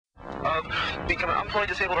of becoming unemployed,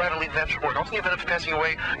 disabled, or having to leave the from work. Also, in the event of passing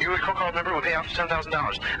away, you, a co-call member, would pay out $10,000.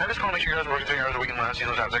 I'm just calling to make sure you guys are working 30 hours a week in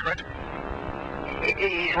non-seasonal jobs. Is that correct?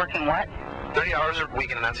 He's working what? 30 hours a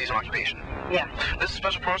week in a non-seasonal occupation. Yeah. This is a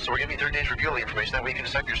special process, so we're giving you 30 days to review all the information. That way you can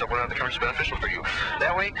decide for yourself whether or not the coverage is beneficial for you.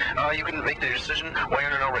 That way, you can make the decision while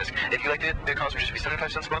you're under no risk. If you like it, the cost would just be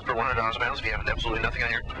 75 cents a month for $100 a balance. If you have absolutely nothing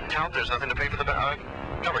on your account, there's nothing to pay for the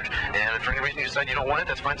coverage. And if for any reason you decide you don't want it,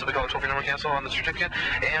 that's fine. Simply call the toll-free number, cancel on the certificate,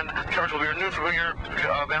 and the coverage will be renewed for your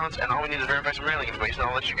balance. And all we need is verify some mailing information.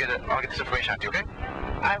 I'll let you get it. I'll get this information out to you, okay?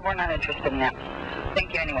 We're not interested in that.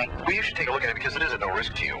 Thank you anyway. Well, you should take a look at it because it is at no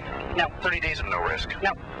risk to you. No. 30 days of no risk.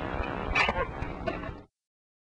 No.